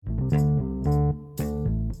Hello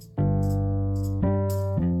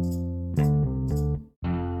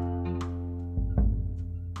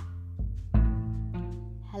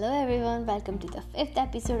everyone, welcome to the 5th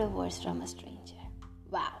episode of Words from a Stranger.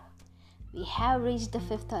 Wow, we have reached the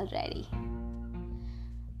 5th already.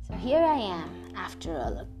 So here I am after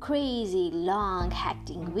a crazy, long,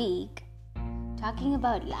 hectic week talking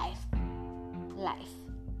about life. Life,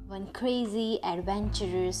 one crazy,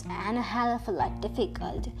 adventurous and a hell of a lot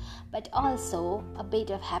difficult, but also a bit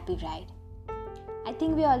of happy ride. I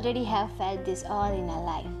think we already have felt this all in our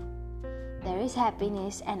life. There is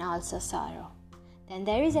happiness and also sorrow. Then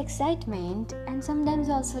there is excitement and sometimes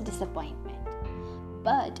also disappointment.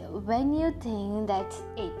 But when you think that's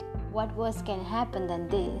it, what worse can happen than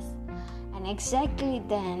this? And exactly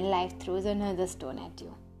then life throws another stone at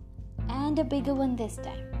you. And a bigger one this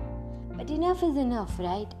time. But enough is enough,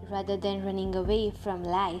 right? Rather than running away from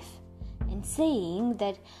life and saying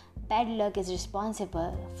that bad luck is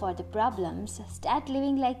responsible for the problems, start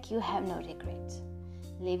living like you have no regrets.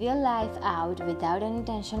 Live your life out without any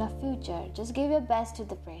tension of future. Just give your best to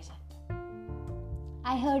the present.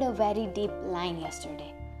 I heard a very deep line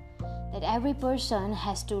yesterday that every person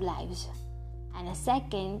has 2 lives, and a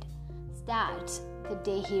second starts the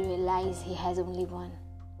day he realizes he has only one.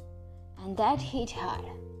 And that hit hard.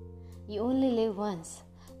 You only live once,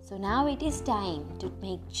 so now it is time to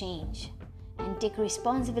make change and take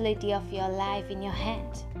responsibility of your life in your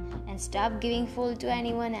hands and stop giving full to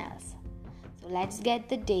anyone else. So let's get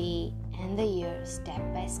the day and the year step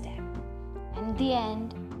by step. And in the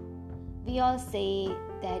end, we all say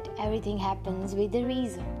that everything happens with a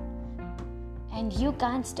reason. And you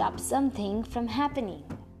can't stop something from happening.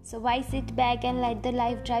 So why sit back and let the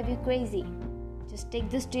life drive you crazy? Just take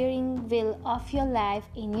the steering wheel of your life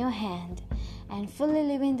in your hand and fully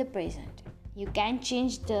live in the present. You can't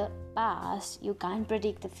change the past, you can't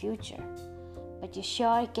predict the future. But you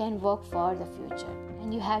sure can work for the future,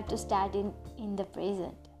 and you have to start in the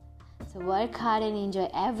present. So work hard and enjoy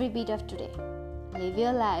every bit of today. Live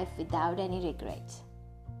your life without any regrets.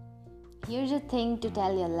 Here's a thing to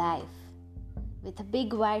tell your life with a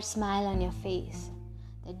big wide smile on your face.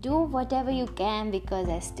 That do whatever you can because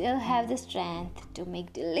I still have the strength to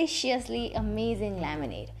make deliciously amazing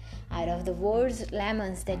lemonade out of the world's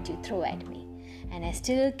lemons that you throw at me. And I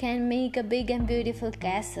still can make a big and beautiful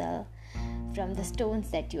castle from the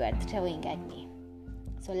stones that you are throwing at me.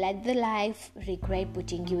 So let the life regret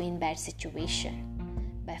putting you in bad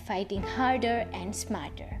situation by fighting harder and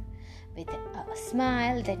smarter with a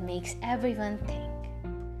smile that makes everyone think.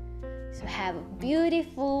 So have a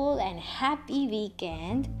beautiful and happy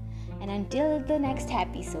weekend, and until the next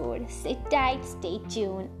episode, sit tight, stay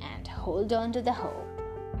tuned and hold on to the hope.